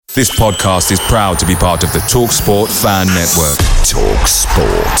This podcast is proud to be part of the TalkSport Fan Network.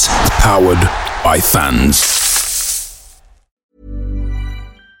 TalkSport. Powered by fans.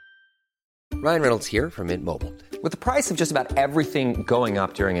 Ryan Reynolds here from Mint Mobile. With the price of just about everything going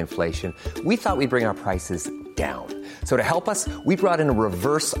up during inflation, we thought we'd bring our prices down. So to help us, we brought in a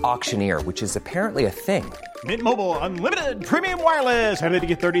reverse auctioneer, which is apparently a thing. Mint Mobile Unlimited Premium Wireless. How to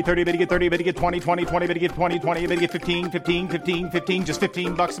get 30, 30, bit to get 30, bit to get 20, 20, 20, bit to get 20, 20, bit to get 15, 15, 15, 15, just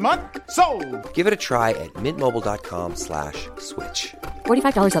 $15 a month? Sold! Give it a try at mintmobile.com/switch.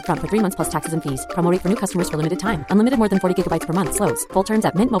 $45 up front for 3 months plus taxes and fees. Promo rate for new customers for limited time. Unlimited more than 40 gigabytes per month. Slows full terms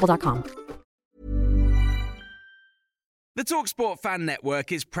at mintmobile.com. The TalkSport Fan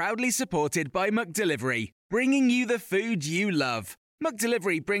Network is proudly supported by McDelivery, bringing you the food you love.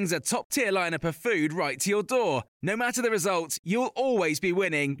 McDelivery brings a top-tier lineup of food right to your door. No matter the result, you'll always be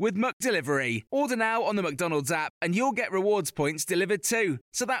winning with McDelivery. Order now on the McDonald's app and you'll get rewards points delivered too.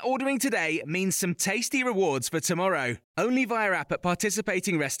 So that ordering today means some tasty rewards for tomorrow. Only via app at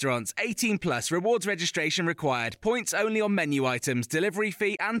participating restaurants. 18 plus. Rewards registration required. Points only on menu items. Delivery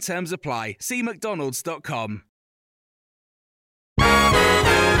fee and terms apply. See mcdonalds.com.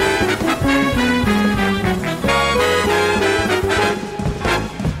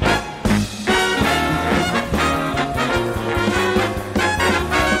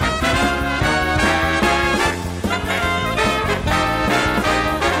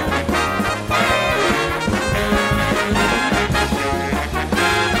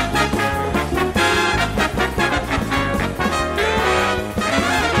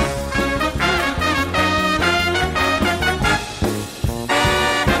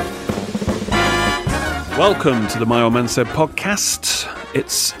 Welcome to the My Old Man Said podcast.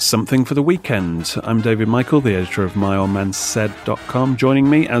 It's something for the weekend. I'm David Michael, the editor of myoldmansaid.com. Joining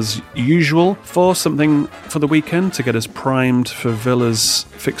me, as usual, for something for the weekend to get us primed for Villa's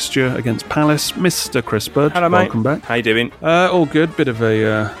fixture against Palace, Mr. Chris Budd. Hello, Welcome mate. back. How you doing? All good. Bit of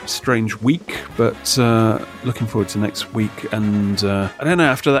a strange week, but looking forward to next week. And I don't know,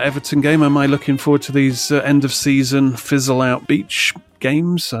 after that Everton game, am I looking forward to these end-of-season fizzle-out beach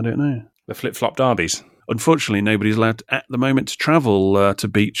games? I don't know. The flip-flop derbies. Unfortunately, nobody's allowed at the moment to travel to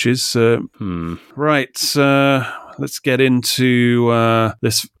beaches. Right, let's get into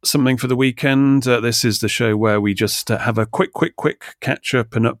this something for the weekend. This is the show where we just have a quick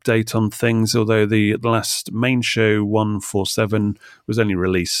catch-up and update on things, although the last main show, 147, was only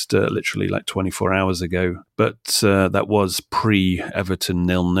released literally like 24 hours ago. But that was pre-Everton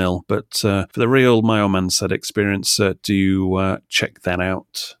 0-0. But for the real My Old Man Said experience, do check that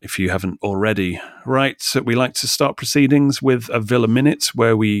out if you haven't already. Right, we like to start proceedings with a Villa Minute,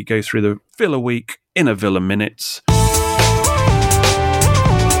 where we go through the Villa week in a Villa Minute.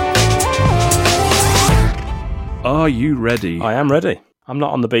 Are you ready? I am ready. I'm not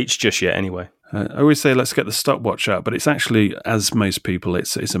on the beach just yet anyway. I always say let's get the stopwatch out, but it's actually, as most people,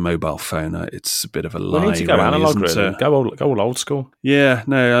 it's a mobile phone. It's a bit of a lie. We need to go analog, really. Go all old school. Yeah,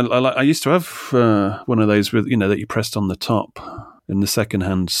 no, I used to have one of those with, that you pressed on the top and the second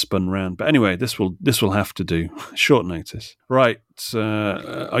hand spun round. But anyway, this will have to do. Short notice. Right,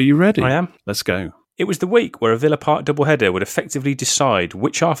 are you ready? I am. Let's go. It was the week where a Villa Park doubleheader would effectively decide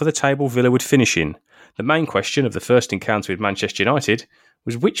which half of the table Villa would finish in. The main question of the first encounter with Manchester United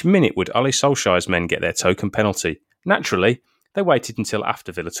was which minute would Ole Solskjaer's men get their token penalty. Naturally, they waited until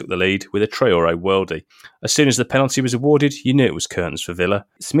after Villa took the lead with a Traore worldie. As soon as the penalty was awarded, you knew it was curtains for Villa.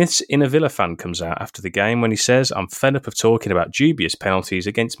 Smith's inner Villa fan comes out after the game when he says, "I'm fed up of talking about dubious penalties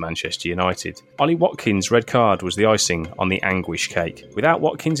against Manchester United." Ollie Watkins' red card was the icing on the anguish cake. Without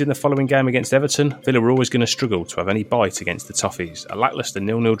Watkins in the following game against Everton, Villa were always going to struggle to have any bite against the Toffees. A lacklustre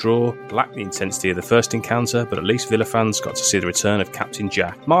 0-0 draw lacked the intensity of the first encounter, but at least Villa fans got to see the return of Captain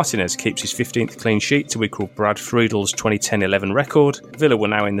Jack. Martinez keeps his 15th clean sheet to equal Brad Friedel's 2010-11 record. Villa were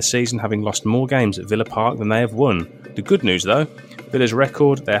now in the season having lost more games at Villa Park than they have won. The good news though, Villa's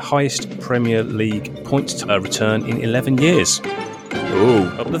record their highest Premier League points return in 11 years. Ooh,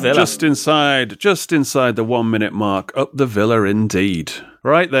 up the Villa. Just inside the 1 minute mark. Up the Villa indeed.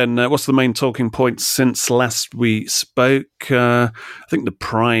 Right then, what's the main talking point since last we spoke? I think the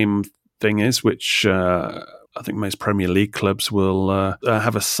prime thing is, which I think most Premier League clubs will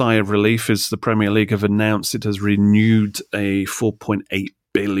have a sigh of relief, is the Premier League have announced it has renewed a 4.8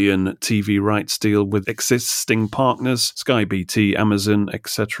 billion TV rights deal with existing partners, Sky, BT, Amazon,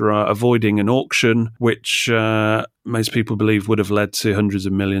 etc., avoiding an auction, which most people believe would have led to hundreds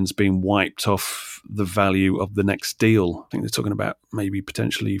of millions being wiped off the value of the next deal. I think they're talking about maybe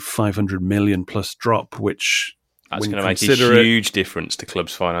potentially 500 million plus drop, which That's going to make a huge difference to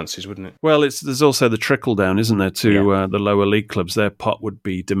clubs' finances, wouldn't it? Well, there's also the trickle down, isn't there, to the lower league clubs. Their pot would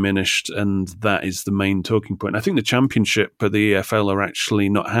be diminished, and that is the main talking point. I think the Championship, but the EFL are actually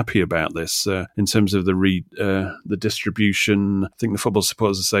not happy about this in terms of the distribution. I think the Football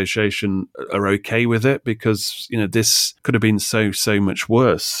Supporters Association are okay with it because this could have been so much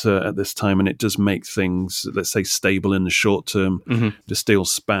worse at this time, and it does make things, let's say, stable in the short term. The still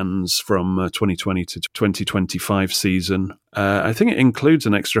spans from 2020 to 2025 season. I think it includes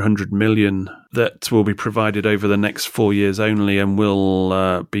an extra 100 million that will be provided over the next 4 years only, and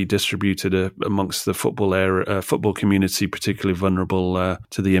will be distributed amongst the football community, particularly vulnerable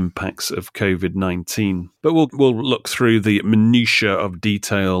to the impacts of COVID-19. But we'll look through the minutiae of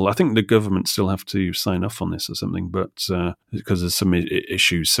detail. I think the government still have to sign off on this or something, but because there's some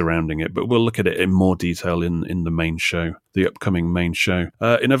issues surrounding it. But we'll look at it in more detail in the main show, the upcoming main show.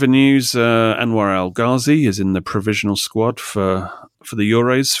 In other news, Anwar El Ghazi is in the provisional squad for the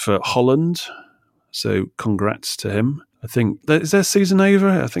Euros for Holland. So congrats to him. I think, is their season over?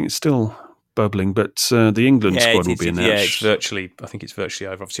 I think it's still bubbling, but the England squad will be announced. I think it's virtually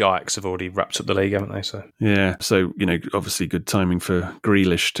over. Obviously, Ajax have already wrapped up the league, haven't they? So obviously good timing for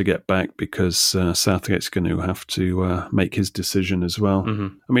Grealish to get back, because Southgate's going to have to make his decision as well. I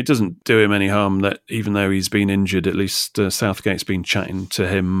mean, it doesn't do him any harm that even though he's been injured, at least Southgate's been chatting to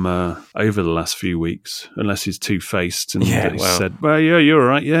him over the last few weeks, unless he's two-faced and said, well, yeah, you're all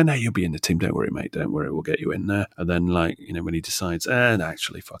right. Yeah, no, you'll be in the team. Don't worry, mate. Don't worry. We'll get you in there. And then, when he decides, no,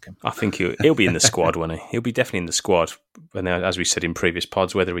 actually, fuck him. I think he'll be in the squad, won't he? He'll be definitely in the squad. And as we said in previous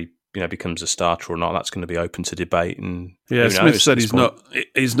pods, whether he becomes a starter or not, that's going to be open to debate. And Smith said he's not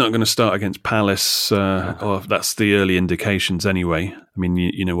going to start against Palace, or that's the early indications anyway. I mean,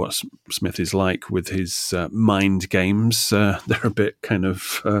 you know what Smith is like with his mind games. They're a bit kind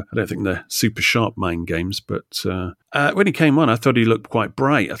of, I don't think they're super sharp mind games, but when he came on, I thought he looked quite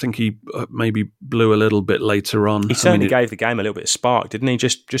bright. I think he maybe blew a little bit later on. He certainly gave the game a little bit of spark, didn't he?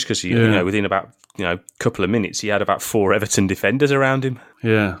 Just because within about a couple of minutes, he had about 4 Everton defenders around him.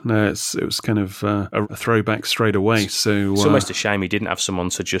 Yeah, no, it was kind of a throwback straight away. So it's almost a shame he didn't have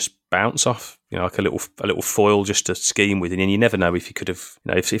someone to just bounce off, like a little foil just to scheme with. And you never know if he could have,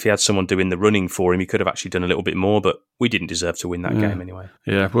 if he had someone doing the running for him, he could have actually done a little bit more. But we didn't deserve to win that game anyway.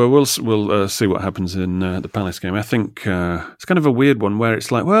 Yeah, well, we'll see what happens in the Palace game. I think it's kind of a weird one where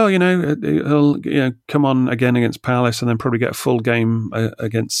it's like, well, he'll come on again against Palace and then probably get a full game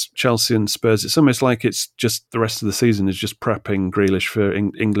against Chelsea and Spurs. It's almost like it's just the rest of the season is just prepping Grealish for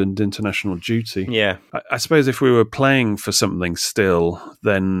England international duty. Yeah, I suppose if we were playing for something still,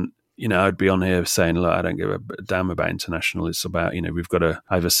 then I'd be on here saying, look, I don't give a damn about international. It's about, we've got to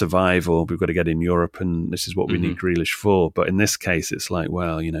either survive or we've got to get in Europe, and this is what we need Grealish for. But in this case, it's like,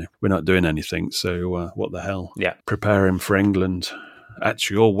 well, we're not doing anything, so what the hell? Yeah, prepare him for England at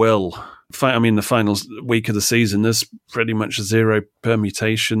your will. I mean, the final week of the season, there's pretty much 0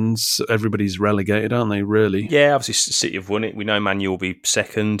 permutations. Everybody's relegated, aren't they, really? Yeah, obviously City have won it. We know Man U will be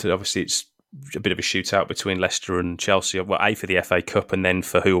second. Obviously, it's a bit of a shootout between Leicester and Chelsea. Well, A, for the FA Cup, and then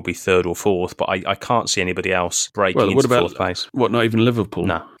for who will be third or fourth. But I can't see anybody else breaking into fourth place. What, not even Liverpool?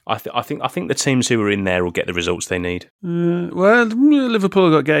 No. I think the teams who are in there will get the results they need. Well,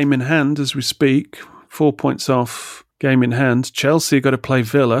 Liverpool have got game in hand as we speak. 4 points off, game in hand. Chelsea got to play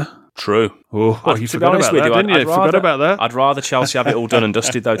Villa. True. Oh, you forgot about that, didn't you? Forgot about that. I'd rather Chelsea have it all done and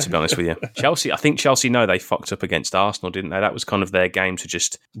dusted, though, to be honest with you. I think Chelsea know they fucked up against Arsenal, didn't they? That was kind of their game to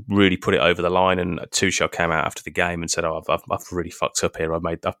just really put it over the line. And Tuchel came out after the game and said, "Oh, I've really fucked up here.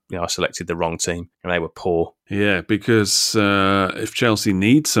 I selected the wrong team, and they were poor." Yeah, because if Chelsea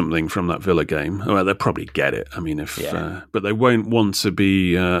need something from that Villa game, well, they'll probably get it. I mean, but they won't want to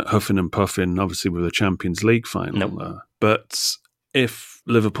be huffing and puffing, obviously, with the Champions League final. Nope. But if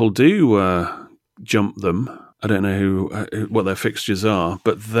Liverpool do jump them, I don't know what their fixtures are,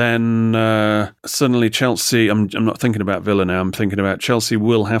 but then suddenly Chelsea, I'm not thinking about Villa now, I'm thinking about Chelsea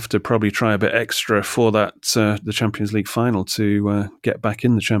will have to probably try a bit extra for that the Champions League final to get back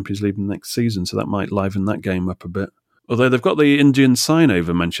in the Champions League next season, so that might liven that game up a bit. Although they've got the Indian sign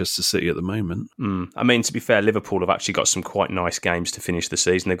over Manchester City at the moment. I mean, to be fair, Liverpool have actually got some quite nice games to finish the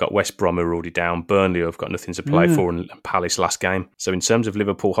season. They've got West Brom who are already down, Burnley who have got nothing to play for, and Palace last game. So in terms of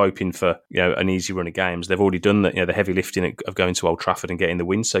Liverpool hoping for an easy run of games, they've already done that. The heavy lifting of going to Old Trafford and getting the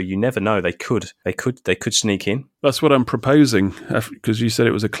win. So you never know, they could sneak in. That's what I'm proposing, because you said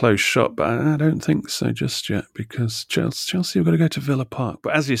it was a close shot, but I don't think so just yet, because Chelsea have got to go to Villa Park.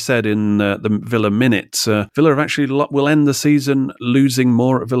 But as you said in the Villa Minute, Villa have actually will end the season losing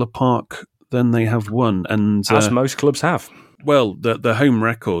more at Villa Park than they have won. And as most clubs have. Well, the home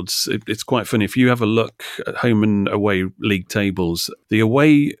records, it's quite funny. If you have a look at home and away league tables, the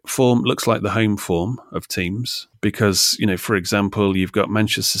away form looks like the home form of teams because, for example, you've got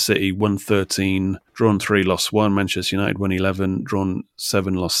Manchester City won 13, drawn 3, lost 1, Manchester United won 11, drawn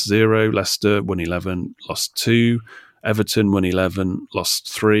 7, lost 0, Leicester won 11, lost 2, Everton won 11,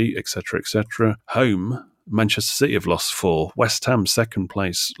 lost 3, etc., etc. Home, Manchester City have lost 4. West Ham, second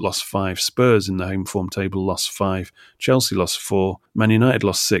place, lost 5. Spurs in the home form table lost 5. Chelsea lost 4. Man United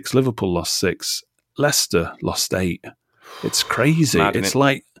lost 6. Liverpool lost 6. Leicester lost 8. It's crazy. It's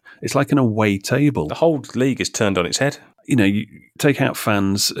like an away table. The whole league is turned on its head. You take out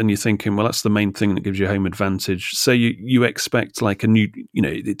fans and you're thinking, well, that's the main thing that gives you home advantage. So you expect like a new,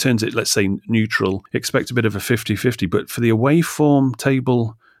 it turns it, let's say, neutral. You expect a bit of a 50-50. But for the away form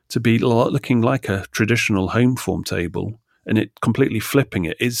table to be looking like a traditional home form table and it completely flipping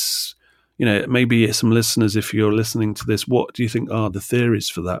it is, maybe some listeners, if you're listening to this, what do you think are the theories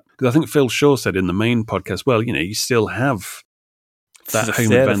for that? Because I think Phil Shaw said in the main podcast, well, you still have that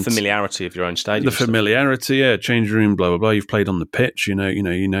home event. The familiarity of your own stadium. The familiarity, yeah, change room, blah, blah, blah. You've played on the pitch, you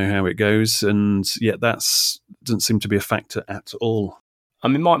know how it goes. And yet doesn't seem to be a factor at all. I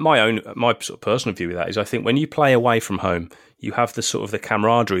mean, my sort of personal view of that is I think when you play away from home, you have the sort of the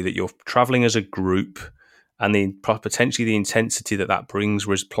camaraderie that you're travelling as a group and potentially the intensity that brings,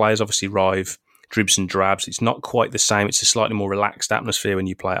 whereas players obviously arrive dribs and drabs. It's not quite the same. It's a slightly more relaxed atmosphere when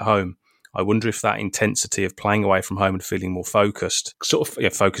you play at home. I wonder if that intensity of playing away from home and feeling more focused sort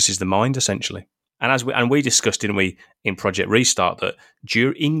of focuses the mind, essentially. And we discussed, didn't we, in Project Restart, that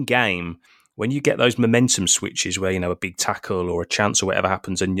in game, when you get those momentum switches where, a big tackle or a chance or whatever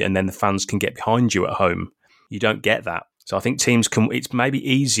happens and then the fans can get behind you at home, you don't get that. So I think teams it's maybe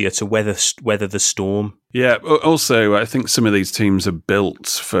easier to weather the storm. Yeah. Also, I think some of these teams are built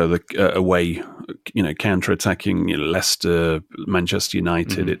for the away, counter-attacking. Leicester, Manchester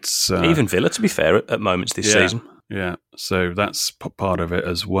United. It's even Villa, to be fair, at moments this season. Yeah. So that's part of it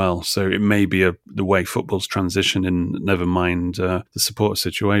as well. So it may be the way football's transitioning. Never mind the supporter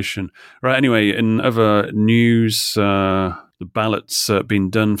situation. Right. Anyway, in other news, the ballot's been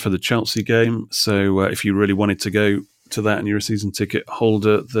done for the Chelsea game. So if you really wanted to go to that and you're a season ticket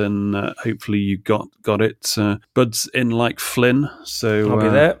holder, then hopefully you got it. Bud's in like Flynn, so I'll be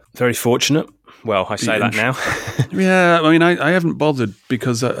there. Very fortunate. Well, I say that now. Yeah, I mean, I haven't bothered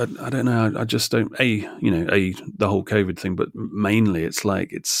because I don't know. I just don't. The whole COVID thing, but mainly it's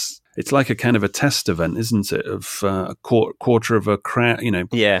like a kind of a test event, isn't it? Of a quarter of a crowd.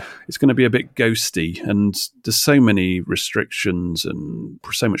 Yeah, it's going to be a bit ghosty, and there's so many restrictions and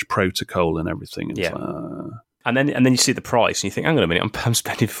so much protocol and everything. It's And then you see the price and you think, hang on a minute, I'm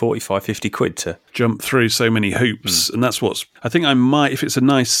spending 45, 50 quid to jump through so many hoops. And that's I think I might, if it's a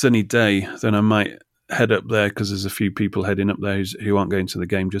nice sunny day, then I might head up there because there's a few people heading up there who aren't going to the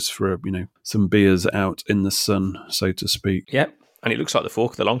game just for, some beers out in the sun, so to speak. Yep. And it looks like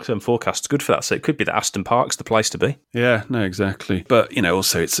the long-term forecast is good for that. So it could be that Aston Park's the place to be. Yeah, no, exactly. But,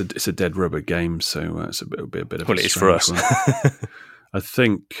 also it's a dead rubber game, so it'll be a bit of a it is for us. I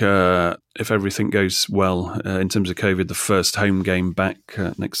think if everything goes well in terms of COVID, the first home game back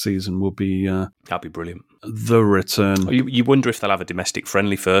next season will be... that'd be brilliant. The return. You wonder if they'll have a domestic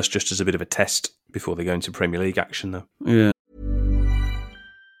friendly first, just as a bit of a test before they go into Premier League action, though. Yeah.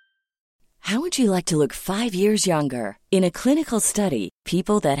 How would you like to look 5 years younger? In a clinical study,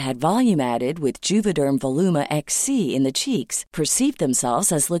 people that had volume added with Juvederm Voluma XC in the cheeks perceived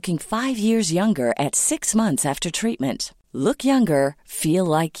themselves as looking 5 years younger at 6 months after treatment. Look younger, feel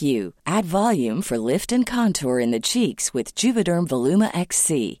like you. Add volume for lift and contour in the cheeks with Juvederm Voluma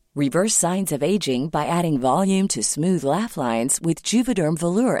XC. Reverse signs of aging by adding volume to smooth laugh lines with Juvederm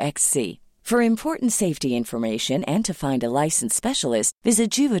Volure XC. For important safety information and to find a licensed specialist,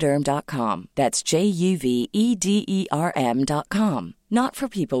 visit Juvederm.com. That's JUVEDERM.com. Not for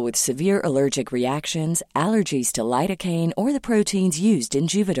people with severe allergic reactions, allergies to lidocaine, or the proteins used in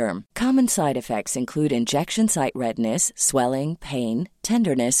Juvederm. Common side effects include injection site redness, swelling, pain,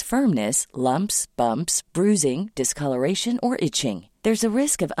 tenderness, firmness, lumps, bumps, bruising, discoloration, or itching. There's a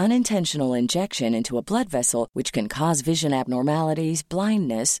risk of unintentional injection into a blood vessel, which can cause vision abnormalities,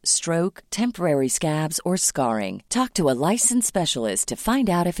 blindness, stroke, temporary scabs, or scarring. Talk to a licensed specialist to find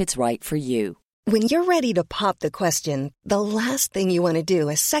out if it's right for you. When you're ready to pop the question, the last thing you want to do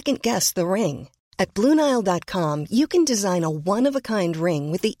is second-guess the ring. At BlueNile.com, you can design a one-of-a-kind ring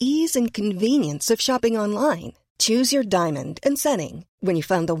with the ease and convenience of shopping online. Choose your diamond and setting. When you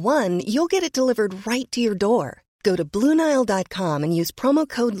find the one, you'll get it delivered right to your door. Go to BlueNile.com and use promo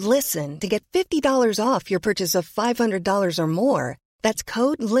code LISTEN to get $50 off your purchase of $500 or more. That's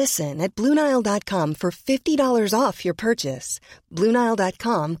code LISTEN at BlueNile.com for $50 off your purchase.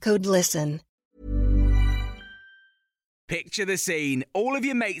 BlueNile.com, code LISTEN. Picture the scene. All of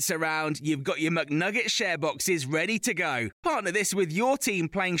your mates around, you've got your McNugget share boxes ready to go. Partner this with your team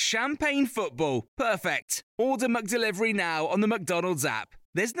playing champagne football. Perfect. Order McDelivery now on the McDonald's app.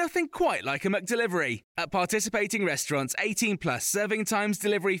 There's nothing quite like a McDelivery. At participating restaurants, 18 plus, serving times,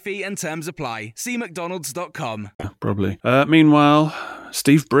 delivery fee and terms apply. See mcdonalds.com. Probably. Meanwhile,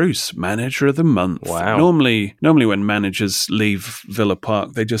 Steve Bruce, manager of the month. Wow. Normally when managers leave Villa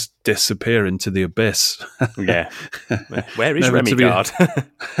Park, they just disappear into the abyss. Yeah. Where is Remy Gard?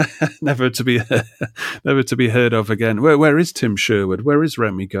 never to be heard of again. Where is Tim Sherwood? Where is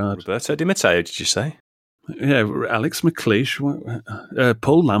Remy Gard? Roberto Di Matteo, did you say? Yeah, Alex McLeish,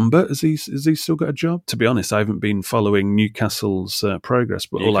 Paul Lambert, has he still got a job? To be honest, I haven't been following Newcastle's progress,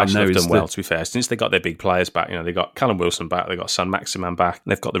 but all I know is done well, to be fair, since they got their big players back. You know, they got Callum Wilson back, they got Saint-Maximin back,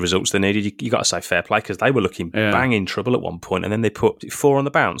 and they've got the results they needed. You got to say fair play, because they were looking bang in trouble at one point, and then they put 4 on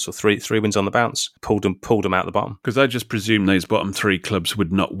the bounce, or three wins on the bounce, pulled them out the bottom. Because I just presumed those bottom 3 clubs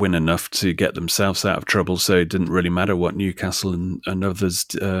would not win enough to get themselves out of trouble, so it didn't really matter what Newcastle and others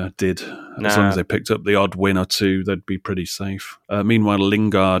did. As long as they picked up the odd win or 2, they'd be pretty safe. Meanwhile,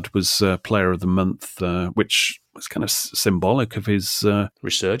 Lingard was Player of the Month, which was kind of symbolic of his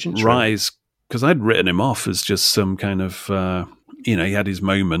resurgence rise, because I'd written him off as just some kind of, he had his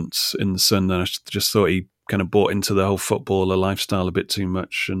moments in the sun, and I just thought he kind of bought into the whole footballer lifestyle a bit too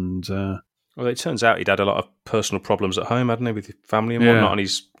much. And well, it turns out he'd had a lot of personal problems at home, hadn't he, with his family and whatnot, and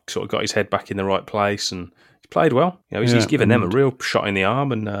he's sort of got his head back in the right place, and he's played well. You know, he's given them a real shot in the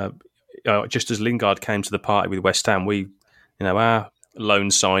arm, and just as Lingard came to the party with West Ham, our loan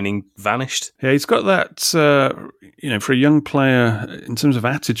signing vanished. Yeah, he's got that, for a young player, in terms of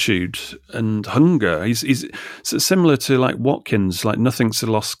attitude and hunger, he's similar to like Watkins, like nothing's a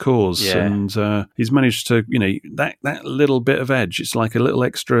lost cause. Yeah. And he's managed to, that little bit of edge, it's like a little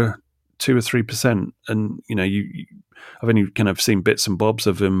extra 2 or 3%. And, I've only kind of seen bits and bobs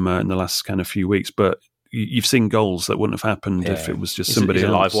of him in the last kind of few weeks, but you've seen goals that wouldn't have happened if it was just somebody else.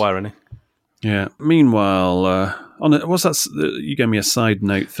 He's a else. live wire, isn't he? Yeah. Meanwhile, you gave me a side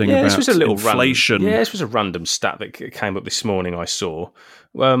note thing about this was a little inflation. This was a random stat that came up this morning, I saw.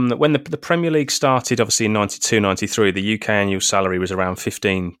 When the Premier League started, obviously in 92-93, the UK annual salary was around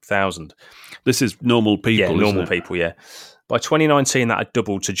 15,000. This is normal people, Yeah, normal people, yeah. By 2019, that had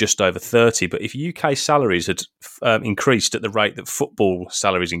doubled to just over 30. But if UK salaries had increased at the rate that football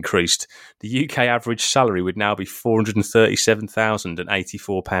salaries increased, the UK average salary would now be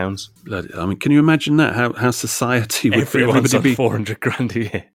 £437,084. I mean, can you imagine that? How society would everyone's on 400 grand a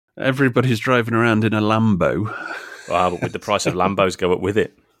year. Everybody's driving around in a Lambo. Wow, but with the price of Lambos go up with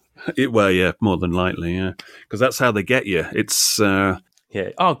it. More than likely, yeah. Because that's how they get you. It's...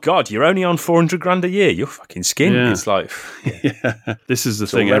 Yeah. Oh God, you're only on 400 grand a year. You're fucking skinned. Yeah. It's like, This is the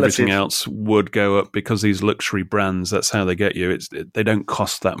thing. Everything else would go up because these luxury brands. That's how they get you. They don't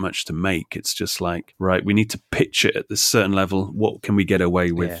cost that much to make. It's just like, right, we need to pitch it at this certain level. What can we get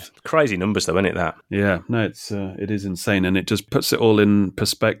away with? Yeah. Crazy numbers, though, isn't it? That. Yeah. No, it is insane, and it just puts it all in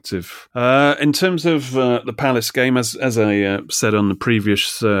perspective. In terms of the Palace game, as I said on the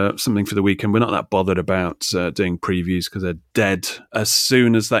previous something for the weekend, we're not that bothered about doing previews because they're dead as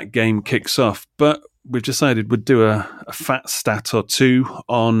soon as that game kicks off, but we've decided we'd do a fat stat or 2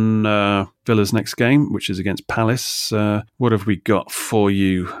 on Villa's next game, which is against Palace. What have we got for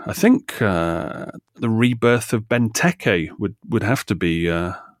you? I think the rebirth of Benteke would have to be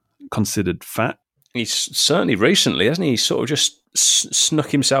considered fat. He's certainly recently, hasn't he? He's sort of just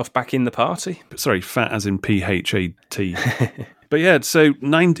snuck himself back in the party. Sorry, fat as in PHAT. But yeah, so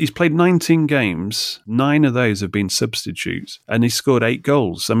he's played 19 games. 9 of those have been substitutes, and he scored 8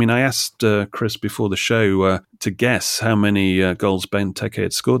 goals. I mean, I asked Chris before the show to guess how many goals Benteke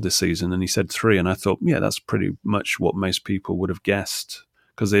had scored this season, and he said 3. And I thought, yeah, that's pretty much what most people would have guessed,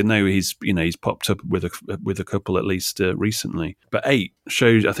 because they know he's popped up with a couple at least recently. But 8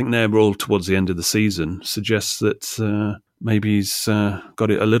 shows, I think they're all towards the end of the season, suggests that maybe he's got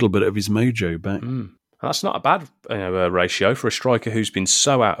a little bit of his mojo back. That's not a bad ratio for a striker who's been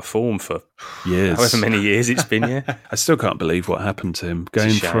so out of form for years, however many years it's been. Yeah, I still can't believe what happened to him.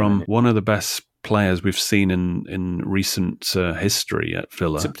 Going from one of the best players we've seen in recent history at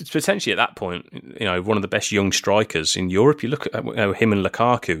Villa, so potentially at that point, one of the best young strikers in Europe. You look at him and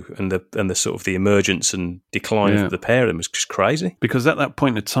Lukaku, and the sort of the emergence and decline of the pair of them was just crazy. Because at that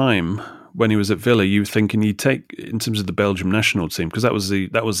point in time, when he was at Villa, you were thinking he'd take, in terms of the Belgium national team, because that was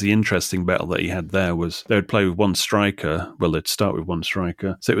the interesting battle that he had there, was they would play with one striker. Well, they'd start with one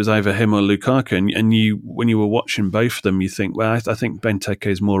striker. So it was either him or Lukaku. And you, when you were watching both of them, you think, well, I think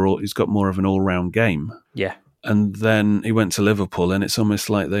Benteke he's got more of an all-round game. Yeah. And then he went to Liverpool, and it's almost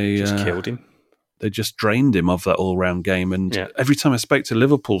like they just killed him. They just drained him of that all-round game. And every time I spoke to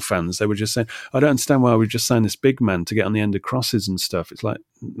Liverpool fans, they were just saying, I don't understand why we just signed this big man to get on the end of crosses and stuff. It's like,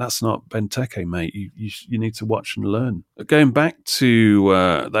 that's not Benteke, mate. You need to watch and learn. Going back to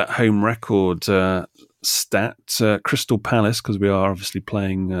that home record stat, Crystal Palace, because we are obviously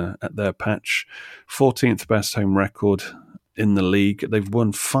playing at their patch, 14th best home record in the league. They've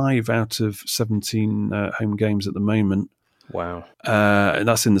won 5 out of 17 home games at the moment. Wow. And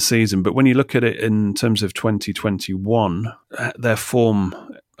that's in the season. But when you look at it in terms of 2021, their form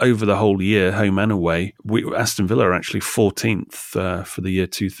over the whole year, home and away, Aston Villa are actually 14th for the year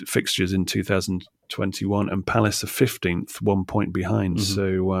 2 fixtures in 2021, and Palace are 15th, 1 point behind. Mm-hmm.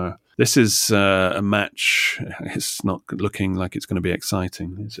 So this is a match. It's not looking like it's going to be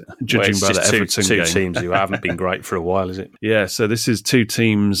exciting, is it? Judging by the Everton game. Two teams who haven't been great for a while, is it? Yeah, so this is 2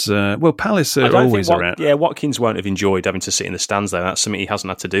 teams. Well, Palace are always around. Yeah, Watkins won't have enjoyed having to sit in the stands, though. That's something he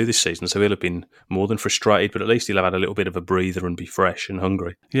hasn't had to do this season, so he'll have been more than frustrated, but at least he'll have had a little bit of a breather and be fresh and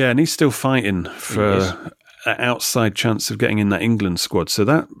hungry. Yeah, and he's still fighting for an outside chance of getting in that England squad. So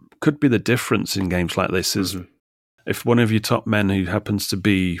that could be the difference in games like this, is if one of your top men who happens to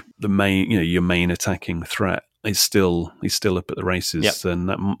be the main, your main attacking threat, he's still up at the races, then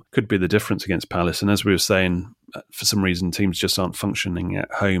that could be the difference against Palace. And as we were saying, for some reason, teams just aren't functioning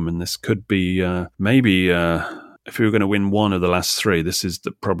at home, and this could be maybe if we were going to win one of the last 3, this is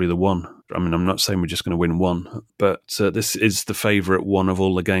probably the one. I mean, I'm not saying we're just going to win one, but this is the favourite one of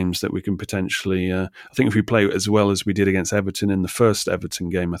all the games that we can potentially. I think if we play as well as we did against Everton in the first Everton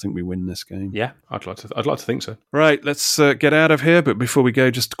game, I think we win this game. Yeah, I'd like to think so. Right, let's get out of here. But before we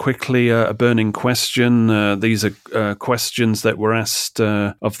go, just quickly, a burning question. These are questions that were asked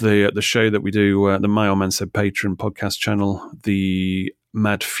of the show that we do, the My Old Man Said Patreon podcast channel, the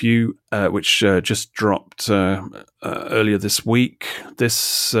Mad Few, which just dropped earlier this week.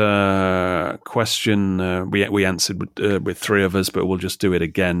 This question we answered with 3 of us, but we'll just do it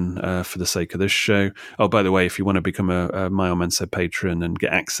again for the sake of this show. Oh, by the way, if you want to become a My Old Man Said patron and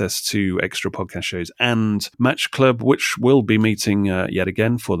get access to extra podcast shows and Match Club, which will be meeting yet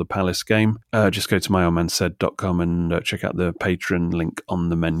again for the Palace game, just go to myoldmansaid.com and check out the patron link on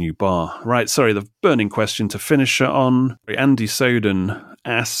the menu bar. Right, sorry, the burning question to finish on. Andy Soden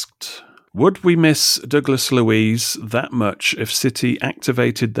asked, would we miss Douglas Luiz that much if City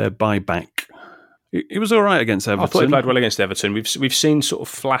activated their buyback? He was all right against Everton. I thought he played well against Everton. We've seen sort of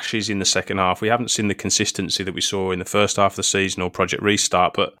flashes in the second half. We haven't seen the consistency that we saw in the first half of the season or Project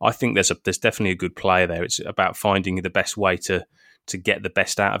Restart, but I think there's definitely a good player there. It's about finding the best way to get the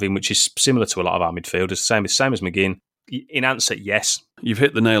best out of him, which is similar to a lot of our midfielders. Same as McGinn. In answer, yes. You've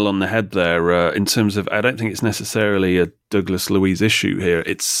hit the nail on the head there in terms of, I don't think it's necessarily a Douglas Luiz issue here.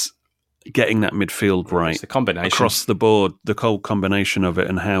 It's getting that midfield right. It's the combination. Across the board, the whole combination of it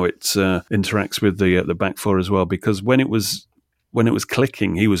and how it interacts with the back four as well. Because when it was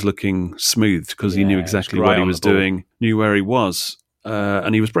clicking, he was looking smooth because he knew exactly what he was doing, knew where he was,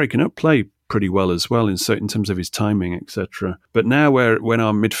 and he was breaking up play pretty well as well in terms of his timing, etc. But now when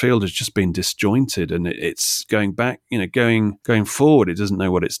our midfield has just been disjointed and it's going back, going forward, it doesn't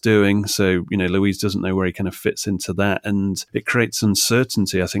know what it's doing. So, Luiz doesn't know where he kind of fits into that. And it creates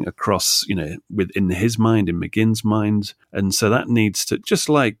uncertainty, I think, across, within his mind, in McGinn's mind. And so that needs to, just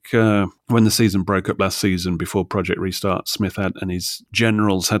like when the season broke up last season before Project Restart, Smith and his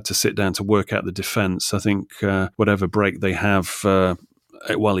generals had to sit down to work out the defence. I think whatever break they have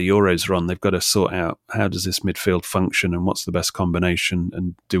while the Euros are on, they've got to sort out how does this midfield function and what's the best combination,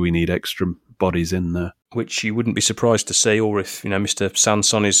 and do we need extra bodies in there? Which you wouldn't be surprised to see, or if Mr.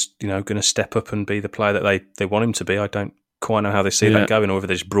 Sanson is going to step up and be the player that they want him to be. I don't quite know how they see that going, or whether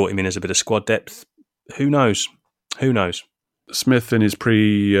they just brought him in as a bit of squad depth. Who knows? Smith, in his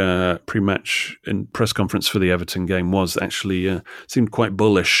pre-match in press conference for the Everton game, was actually seemed quite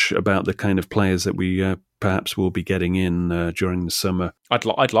bullish about the kind of players that we perhaps will be getting in during the summer. I'd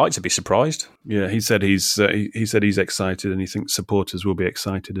like to be surprised. Yeah, he said he's excited, and he thinks supporters will be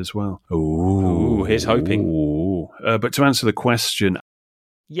excited as well. Ooh, here's hoping. But to answer the question,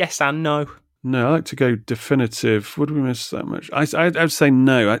 yes and no. No, I like to go definitive. Would we miss that much? I'd say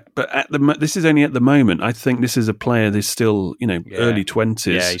no. But this is only at the moment. I think this is a player that's still, early 20s.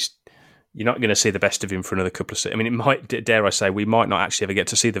 Yeah, you're not going to see the best of him for another couple of seasons. I mean, it might, dare I say, we might not actually ever get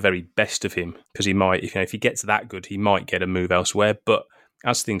to see the very best of him, because he might, if he gets that good, he might get a move elsewhere. But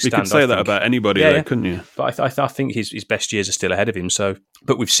as things You stand, could say that about anybody, though, couldn't you? But I think his best years are still ahead of him. So,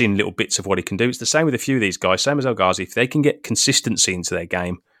 but we've seen little bits of what he can do. It's the same with a few of these guys. Same as El Ghazi. If they can get consistency into their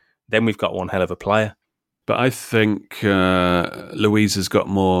game, then we've got one hell of a player. But I think Luiz has got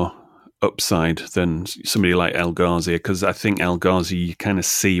more upside than somebody like El Ghazi, because I think El Ghazi, you kind of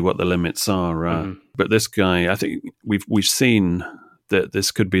see what the limits are. But this guy, I think we've seen that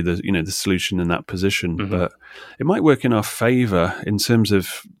this could be the solution in that position. But it might work in our favour in terms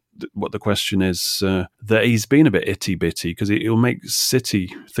of what the question is, that he's been a bit itty-bitty, because it'll make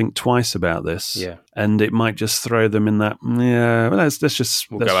City think twice about this. Yeah. And it might just throw them in that,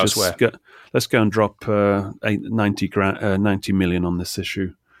 let's go and drop 90 million on this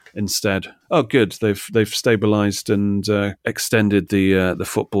issue instead. Oh, good. They've stabilised and extended the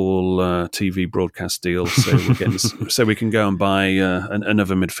football TV broadcast deal, so we're getting so we can go and buy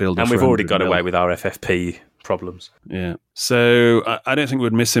another midfielder. And we've already got away with our FFP problems. Yeah. So I don't think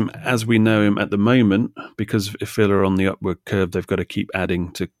we'd miss him as we know him at the moment, because if Villa are on the upward curve, they've got to keep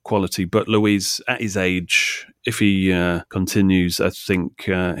adding to quality. But Luiz, at his age, if he continues, I think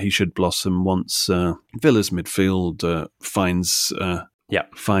he should blossom once Villa's midfield finds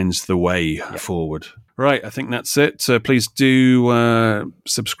the way forward. Right, I think that's it. Please do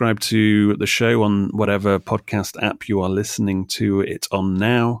subscribe to the show on whatever podcast app you are listening to it on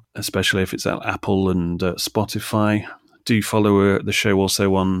now, especially if it's at Apple and Spotify. Do follow the show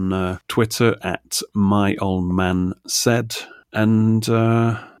also on Twitter at MyOldManSaid. And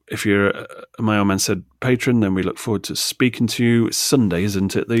if you're a My Old Man Said patron, then we look forward to speaking to you. It's Sunday,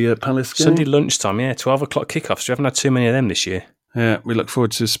 isn't it, the Palace game? Sunday lunchtime, 12 o'clock kickoffs. We haven't had too many of them this year. Yeah, we look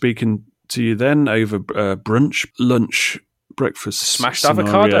forward to speaking to you then over brunch, lunch, breakfast. Smashed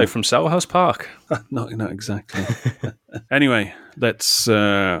avocado from Selhurst Park. Not exactly. Anyway, let's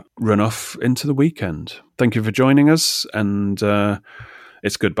run off into the weekend. Thank you for joining us, and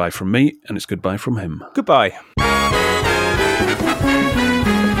it's goodbye from me, and it's goodbye from him. Goodbye.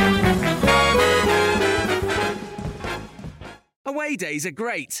 Away days are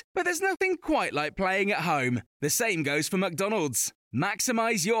great, but there's nothing quite like playing at home. The same goes for McDonald's.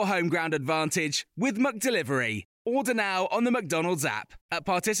 Maximise your home ground advantage with McDelivery. Order now on the McDonald's app. At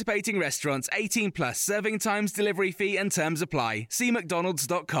participating restaurants, 18 plus, serving times, delivery fee and terms apply. See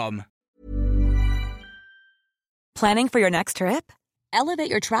mcdonalds.com. Planning for your next trip?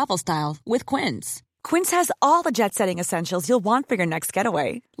 Elevate your travel style with Quince. Quince has all the jet-setting essentials you'll want for your next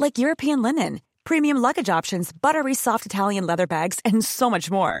getaway, like European linen, premium luggage options, buttery soft Italian leather bags, and so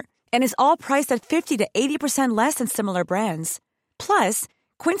much more. And is all priced at 50 to 80% less than similar brands. Plus,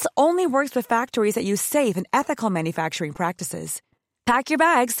 Quince only works with factories that use safe and ethical manufacturing practices. Pack your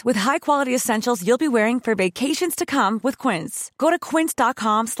bags with high-quality essentials you'll be wearing for vacations to come with Quince. Go to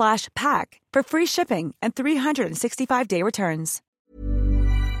quince.com/pack for free shipping and 365-day returns.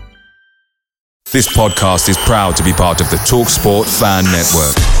 This podcast is proud to be part of the TalkSport Fan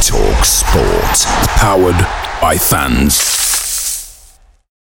Network. TalkSport. Powered by fans.